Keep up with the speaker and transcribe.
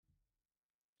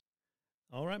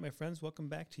All right, my friends, welcome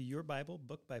back to Your Bible,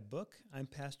 Book by Book. I'm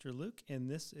Pastor Luke, and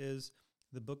this is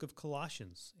the book of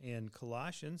Colossians. And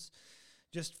Colossians,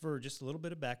 just a little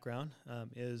bit of background,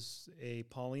 is a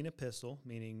Pauline epistle,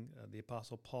 meaning the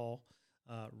Apostle Paul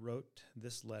wrote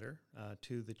this letter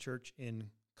to the church in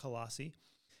Colossae,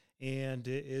 and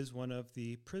it is one of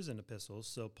the prison epistles.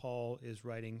 So Paul is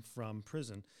writing from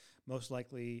prison, most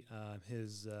likely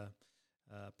his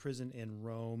prison in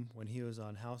Rome when he was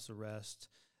on house arrest.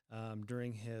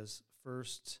 During his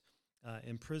first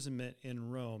imprisonment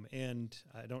in Rome. And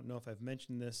I don't know if I've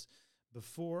mentioned this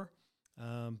before,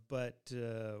 but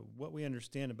what we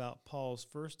understand about Paul's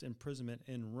first imprisonment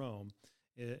in Rome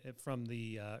from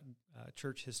the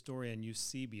church historian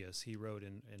Eusebius, he wrote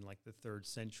in like the 3rd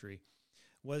century,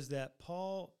 was that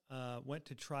Paul went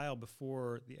to trial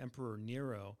before the Emperor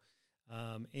Nero,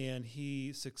 and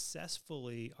he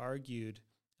successfully argued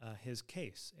his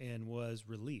case and was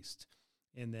released.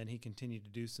 And then he continued to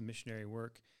do some missionary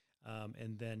work,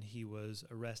 and then he was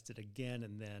arrested again,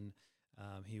 and then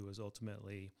he was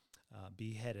ultimately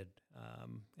beheaded,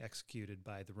 executed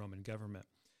by the Roman government.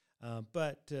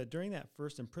 But during that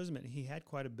first imprisonment, he had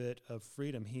quite a bit of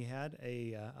freedom. He had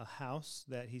a house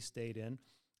that he stayed in.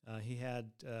 He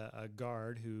had a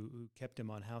guard who kept him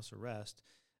on house arrest,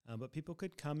 but people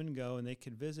could come and go, and they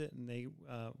could visit, and they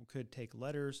could take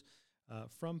letters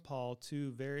from Paul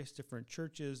to various different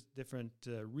churches, different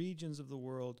regions of the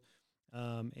world,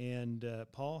 and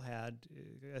Paul had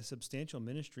a substantial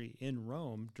ministry in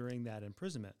Rome during that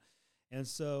imprisonment. And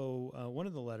so one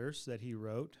of the letters that he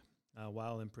wrote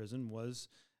while in prison was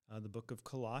the book of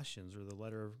Colossians, or the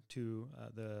letter to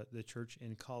the church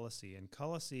in Colossae. And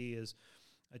Colossae is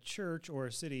a church or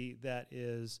a city that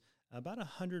is about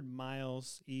 100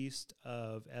 miles east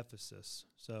of Ephesus.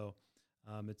 So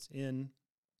it's in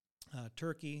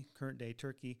Turkey, current-day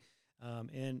Turkey,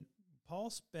 and Paul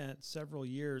spent several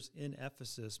years in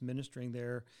Ephesus ministering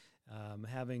there,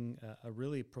 having a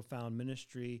really profound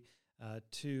ministry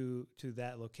to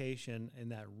that location in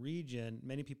that region.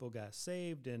 Many people got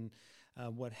saved, and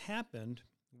what happened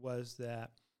was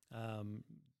that, and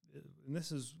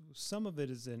this is some of it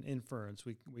is an inference.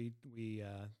 We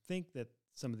think that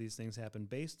some of these things happened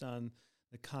based on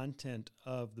the content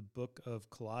of the book of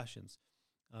Colossians.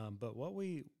 But what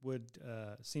we would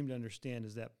seem to understand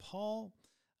is that Paul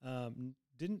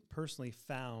didn't personally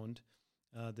found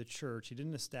the church. He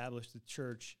didn't establish the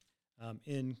church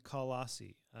in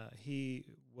Colossae. He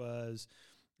was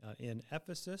in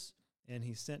Ephesus, and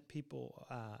he sent people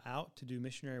out to do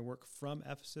missionary work from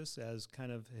Ephesus as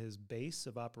kind of his base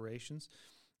of operations.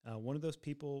 One of those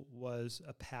people was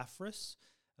Epaphras.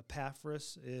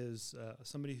 Epaphras is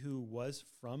somebody who was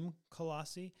from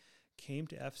Colossae, came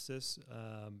to Ephesus,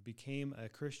 became a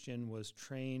Christian, was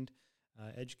trained,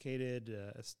 educated,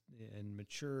 and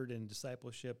matured in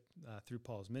discipleship through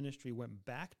Paul's ministry, went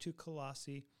back to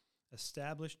Colossae,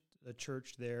 established a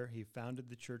church there. He founded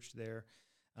the church there,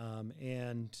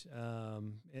 and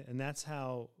that's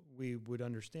how we would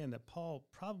understand that Paul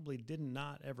probably did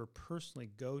not ever personally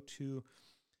go to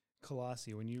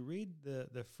Colossae. When you read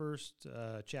the first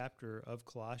chapter of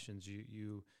Colossians,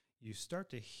 you start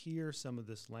to hear some of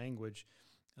this language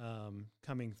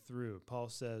coming through. Paul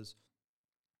says,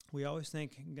 we always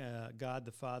thank God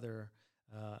the Father,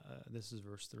 this is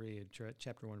verse 3,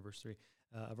 chapter 1, verse 3,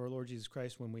 of our Lord Jesus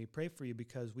Christ when we pray for you,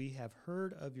 because we have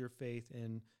heard of your faith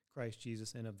in Christ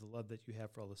Jesus and of the love that you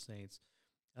have for all the saints.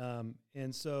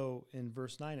 And so in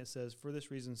verse 9 it says, for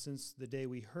this reason, since the day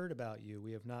we heard about you,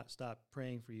 we have not stopped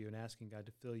praying for you and asking God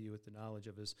to fill you with the knowledge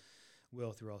of his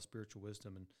will through all spiritual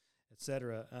wisdom, and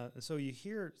etc. So you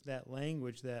hear that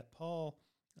language that Paul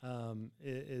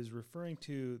is referring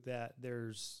to, that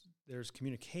there's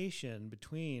communication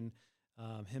between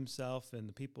himself and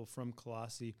the people from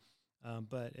Colossae,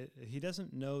 but he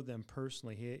doesn't know them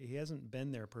personally. He hasn't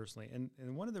been there personally.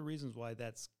 And one of the reasons why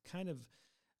that's kind of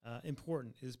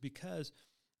important is because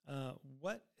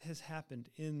what has happened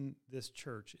in this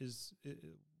church is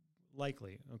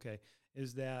likely,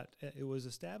 is that it was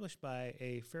established by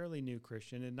a fairly new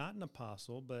Christian, and not an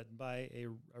apostle, but by a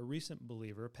recent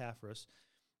believer, Epaphras,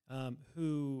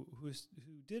 who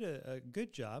did a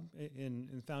good job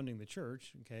in founding the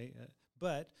church,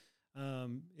 but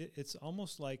it's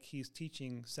almost like he's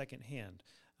teaching secondhand.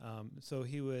 So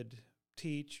he would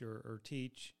teach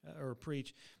or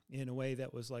preach in a way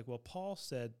that was like, well, Paul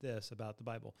said this about the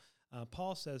Bible.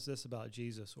 Paul says this about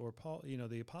Jesus, or Paul,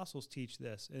 the apostles teach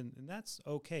this, and that's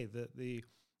okay.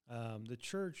 The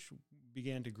church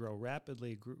began to grow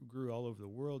rapidly, grew all over the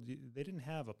world. They didn't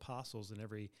have apostles in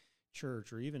every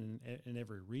church or even in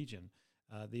every region.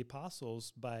 The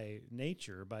apostles, by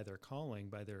nature, by their calling,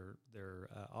 by their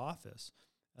office,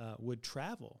 would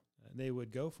travel. They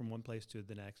would go from one place to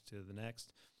the next to the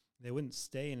next. They wouldn't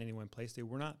stay in any one place. They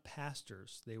were not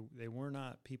pastors. They were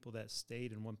not people that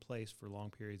stayed in one place for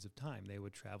long periods of time. They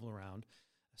would travel around,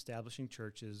 establishing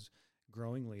churches,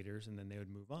 growing leaders, and then they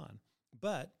would move on.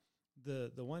 But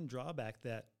the one drawback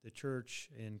that the church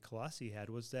in Colossae had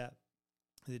was that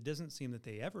it doesn't seem that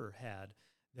they ever had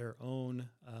their own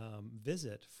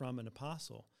visit from an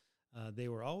apostle. They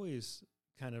were always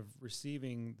kind of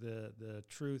receiving the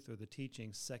truth or the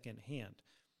teaching secondhand.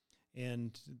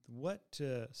 And what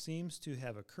seems to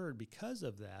have occurred because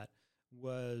of that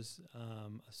was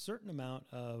a certain amount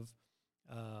of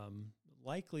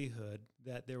likelihood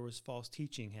that there was false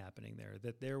teaching happening there,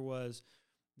 that there was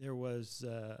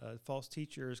false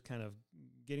teachers kind of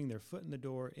getting their foot in the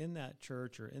door in that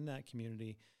church or in that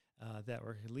community that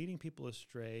were leading people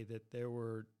astray, that there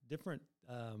were different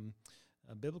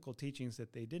biblical teachings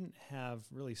that they didn't have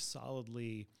really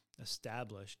solidly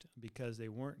established because they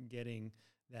weren't getting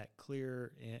that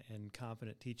clear and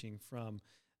confident teaching from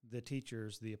the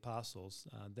teachers, the apostles,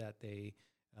 that they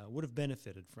would have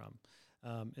benefited from.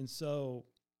 And so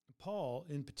Paul,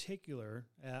 in particular,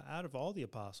 out of all the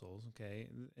apostles, okay,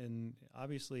 and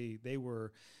obviously they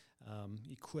were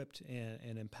equipped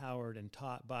and empowered and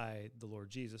taught by the Lord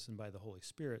Jesus and by the Holy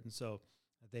Spirit, and so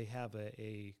they have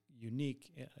a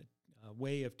unique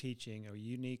way of teaching, a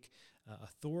unique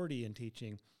authority in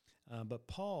teaching. But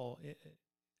Paul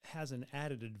has an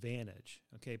added advantage.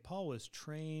 Okay, Paul was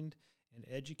trained and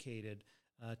educated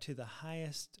to the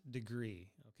highest degree.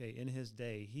 Okay, in his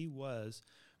day, he was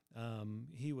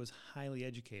highly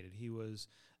educated. He was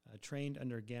trained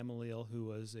under Gamaliel, who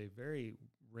was a very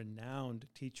renowned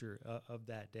teacher of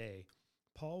that day.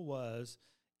 Paul was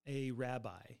a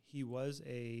rabbi. He was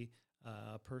a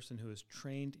person who was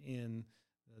trained in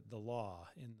the law,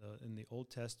 in the Old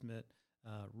Testament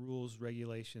rules,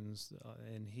 regulations,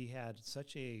 and he had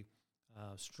such a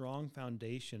strong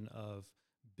foundation of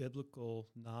biblical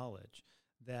knowledge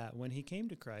that when he came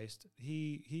to Christ,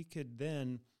 he could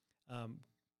then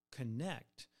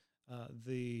connect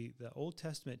the Old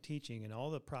Testament teaching and all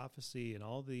the prophecy and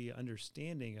all the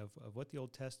understanding of what the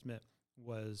Old Testament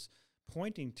was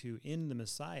pointing to in the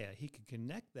Messiah. He could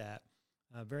connect that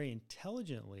very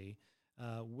intelligently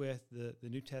with the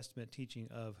New Testament teaching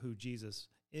of who Jesus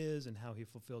is and how he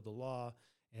fulfilled the law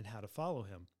and how to follow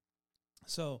him.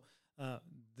 So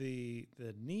the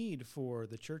need for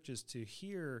the churches to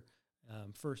hear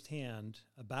firsthand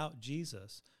about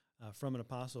Jesus from an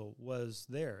apostle was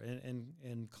there.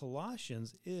 And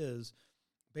Colossians is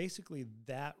basically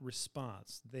that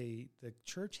response. The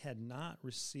church had not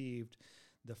received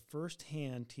the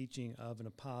firsthand teaching of an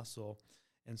apostle,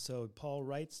 and so Paul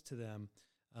writes to them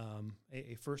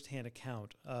a firsthand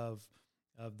account of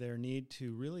their need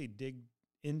to really dig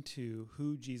into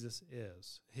who Jesus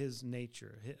is, his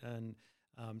nature, and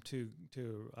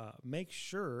to make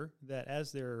sure that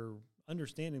as they're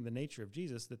understanding the nature of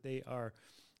Jesus, that they are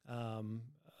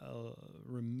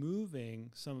removing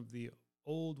some of the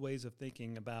old ways of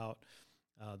thinking about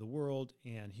the world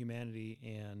and humanity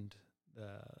and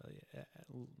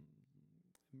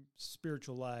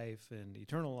spiritual life and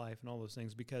eternal life and all those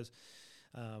things, because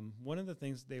one of the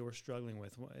things they were struggling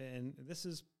with, and this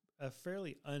is a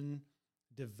fairly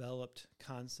undeveloped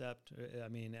concept. I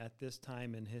mean, at this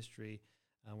time in history,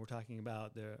 we're talking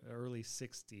about the early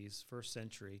 60s, first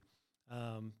century,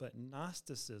 but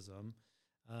Gnosticism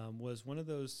was one of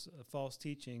those false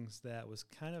teachings that was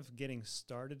kind of getting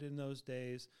started in those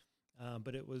days,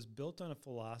 but it was built on a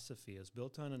philosophy. It was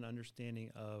built on an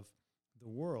understanding of the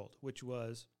world, which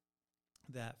was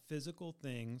that physical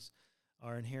things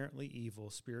are inherently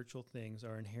evil, spiritual things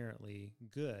are inherently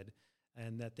good,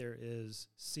 and that there is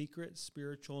secret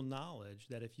spiritual knowledge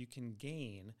that if you can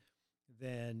gain,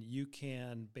 then you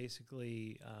can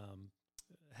basically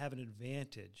have an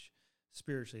advantage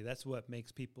spiritually. That's what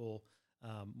makes people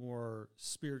more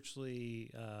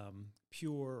spiritually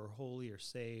pure or holy or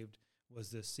saved,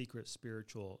 was this secret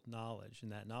spiritual knowledge.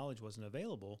 And that knowledge wasn't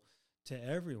available to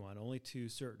everyone, only to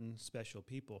certain special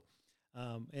people.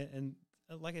 And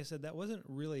like I said, that wasn't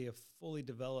really a fully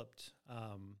developed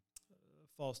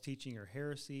false teaching or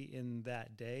heresy in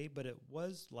that day, but it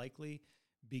was likely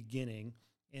beginning,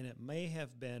 and it may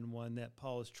have been one that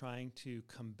Paul is trying to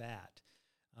combat,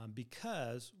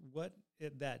 because what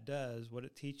that does, what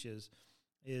it teaches,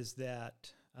 is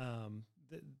that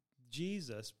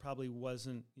Jesus probably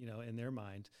wasn't, in their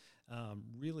mind,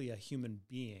 really a human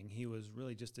being. He was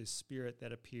really just a spirit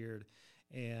that appeared,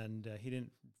 and he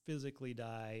didn't physically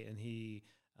die, and he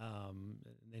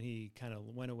kind of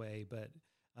went away. But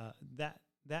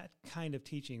that kind of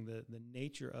teaching, the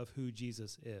nature of who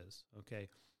Jesus is, okay,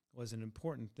 was an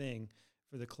important thing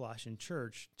for the Colossian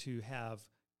church to have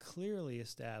clearly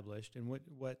established. And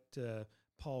what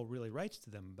Paul really writes to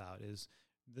them about is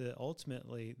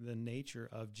ultimately the nature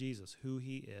of Jesus, who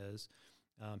he is,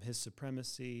 his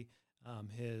supremacy,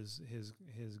 his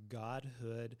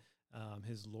godhood,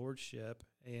 his lordship,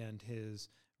 and his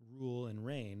rule and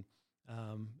reign,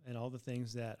 and all the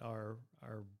things that are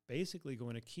basically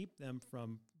going to keep them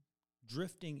from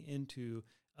drifting into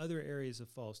other areas of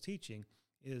false teaching,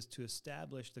 is to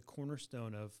establish the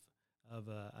cornerstone of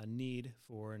a need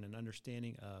for and an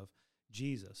understanding of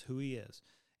Jesus, who he is.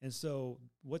 And so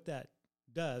what that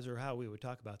does, or how we would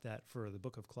talk about that for the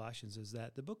book of Colossians, is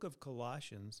that the book of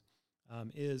Colossians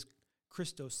is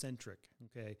Christocentric,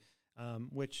 okay,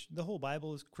 which the whole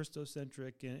Bible is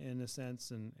Christocentric in a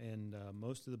sense, and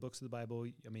most of the books of the Bible,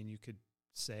 I mean, you could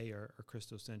say are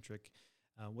Christocentric.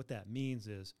 What that means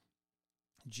is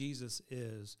Jesus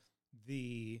is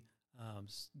the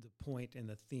point and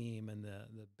the theme and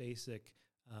the basic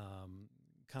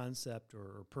concept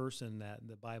or person that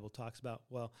the Bible talks about.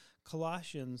 Well,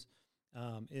 Colossians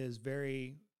is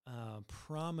very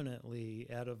prominently,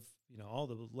 out of all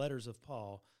the letters of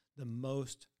Paul, the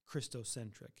most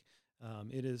Christocentric.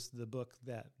 It is the book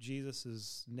that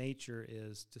Jesus' nature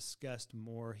is discussed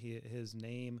more. His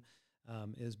name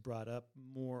is brought up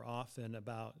more often,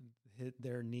 about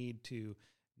their need to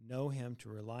know him, to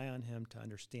rely on him, to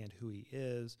understand who he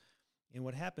is. And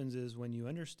what happens is when you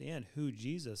understand who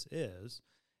Jesus is,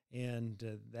 and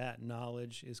that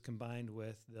knowledge is combined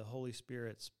with the Holy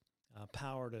Spirit's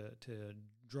power to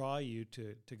draw you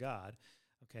to God,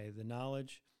 okay, the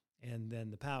knowledge and then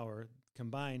the power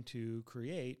combine to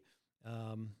create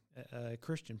a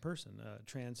Christian person, a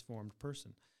transformed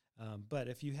person. But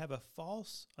if you have a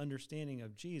false understanding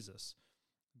of Jesus,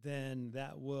 then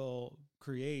that will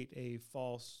create a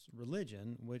false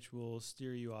religion, which will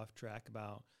steer you off track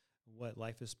about what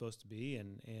life is supposed to be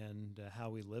and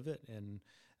how we live it, and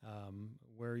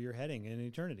where you're heading in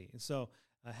eternity. And so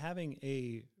having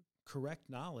a correct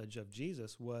knowledge of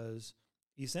Jesus was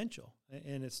essential,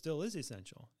 and it still is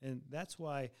essential. And that's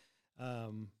why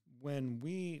when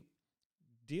we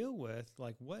deal with,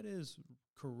 like, what is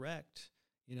correct,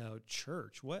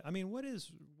 church, what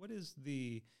is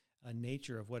the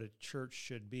nature of what a church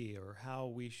should be, or how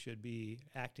we should be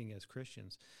acting as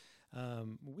Christians,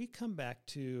 we come back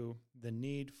to the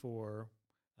need for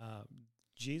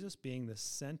Jesus being the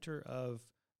center of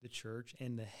the church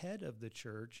and the head of the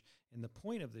church and the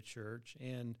point of the church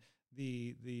and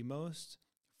the most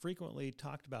frequently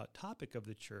talked about topic of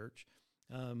the church.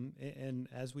 And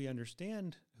as we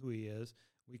understand who he is,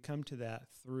 we come to that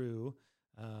through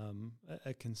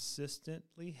a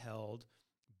consistently held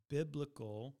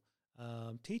biblical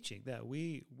teaching, that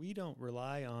we don't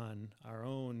rely on our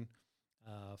own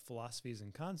philosophies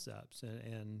and concepts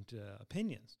and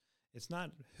opinions. It's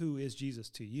not who is Jesus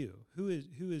to you. Who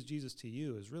is Jesus to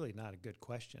you is really not a good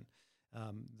question.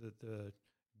 The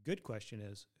good question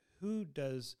is, who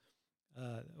does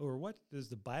or what does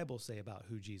the Bible say about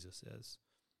who Jesus is?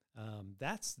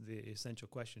 That's the essential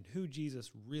question. Who Jesus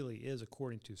really is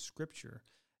according to Scripture,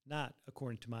 not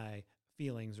according to my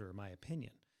feelings or my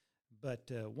opinion. But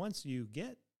once you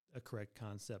get a correct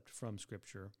concept from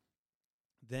Scripture,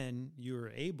 then you're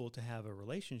able to have a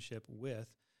relationship with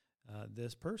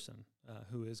this person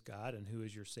who is God and who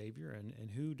is your Savior and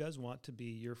who does want to be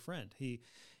your friend.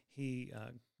 He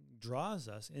draws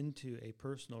us into a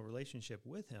personal relationship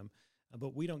with him,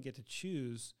 but we don't get to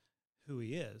choose who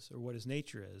he is or what his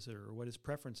nature is or what his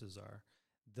preferences are.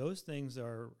 Those things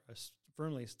are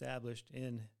firmly established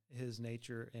in his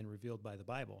nature and revealed by the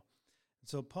Bible.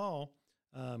 So Paul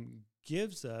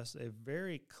gives us a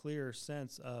very clear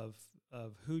sense of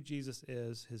who Jesus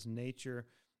is, his nature,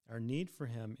 our need for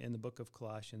him in the book of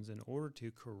Colossians in order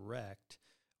to correct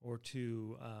or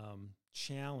to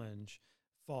challenge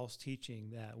false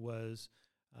teaching that was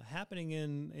happening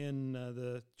in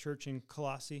the church in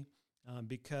Colossae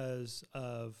because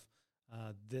of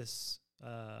this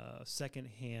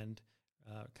secondhand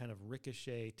kind of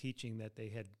ricochet teaching that they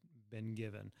had been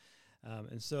given.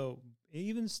 And so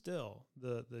even still,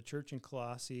 the church in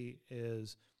Colossae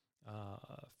is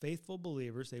faithful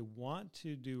believers. They want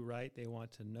to do right. They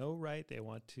want to know right. They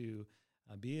want to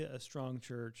be a strong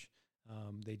church.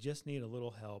 They just need a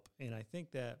little help. And I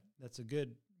think that's a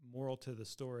good moral to the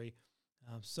story.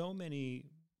 So many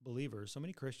believers, so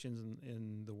many Christians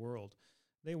in the world,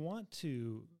 they want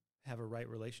to have a right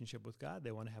relationship with God.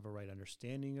 They want to have a right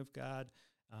understanding of God.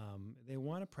 They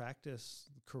want to practice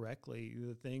correctly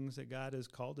the things that God has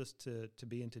called us to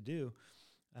be and to do.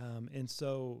 And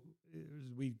so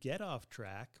we get off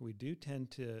track. We do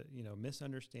tend to,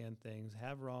 misunderstand things,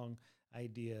 have wrong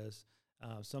ideas.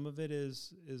 Some of it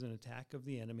is an attack of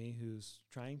the enemy who's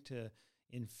trying to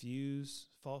infuse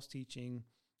false teaching.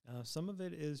 Some of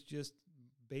it is just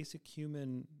basic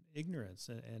human ignorance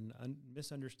and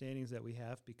misunderstandings that we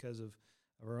have because of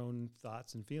our own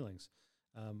thoughts and feelings.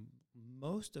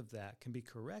 Most of that can be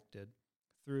corrected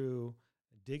through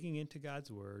digging into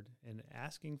God's Word and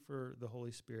asking for the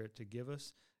Holy Spirit to give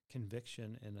us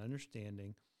conviction and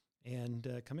understanding,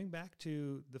 and coming back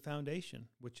to the foundation,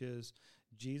 which is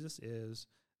Jesus is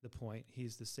the point.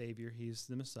 He's the Savior. He's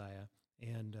the Messiah,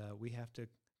 and we have to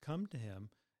come to Him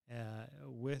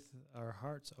with our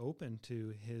hearts open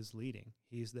to His leading.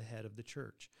 He's the head of the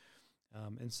church.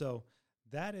 And so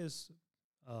that is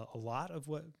a lot of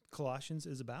what Colossians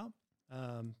is about.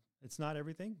 It's not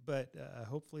everything, but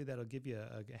hopefully that'll give you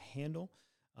a handle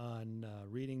on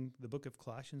reading the book of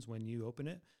Colossians when you open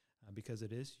it, because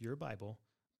it is your Bible,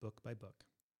 book by book.